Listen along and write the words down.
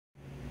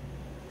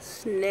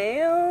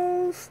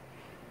Snails,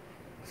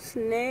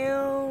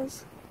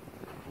 snails,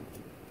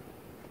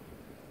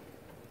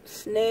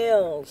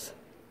 snails.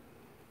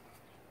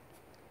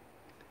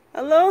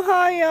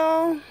 Aloha,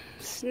 y'all.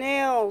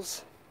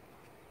 Snails.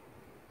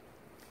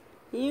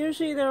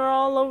 Usually they're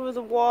all over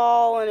the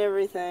wall and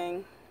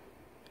everything.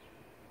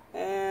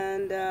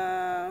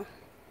 And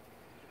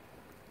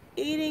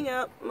eating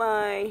up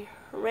my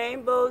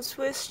rainbow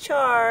Swiss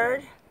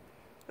chard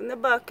in the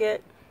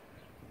bucket.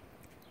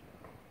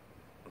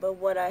 But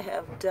what I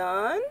have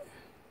done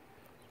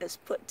is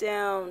put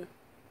down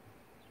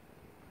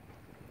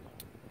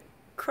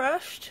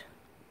crushed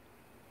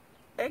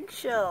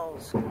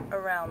eggshells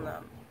around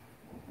them,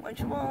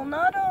 which will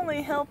not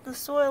only help the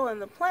soil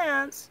and the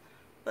plants,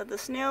 but the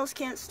snails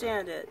can't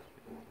stand it.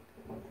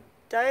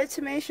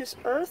 Diatomaceous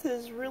earth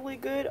is really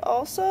good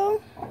also,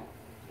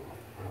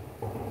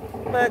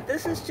 but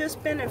this has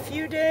just been a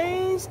few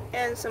days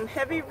and some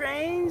heavy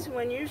rains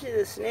when usually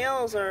the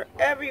snails are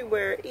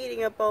everywhere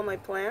eating up all my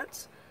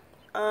plants.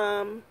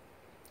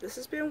 This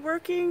has been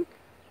working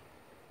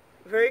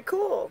very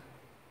cool.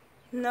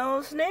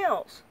 No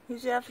snails. You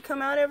usually have to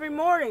come out every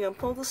morning and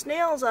pull the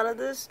snails out of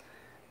this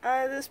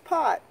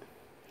pot.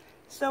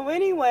 So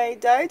anyway,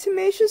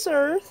 diatomaceous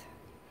earth,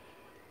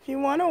 if you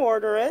want to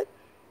order it,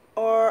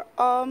 or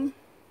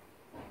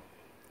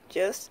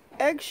just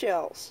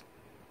eggshells.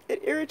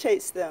 It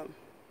irritates them.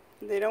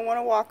 They don't want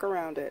to walk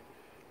around it.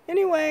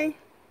 Anyway,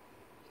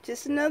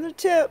 just another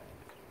tip.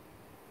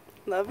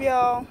 Love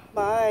y'all.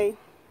 Bye.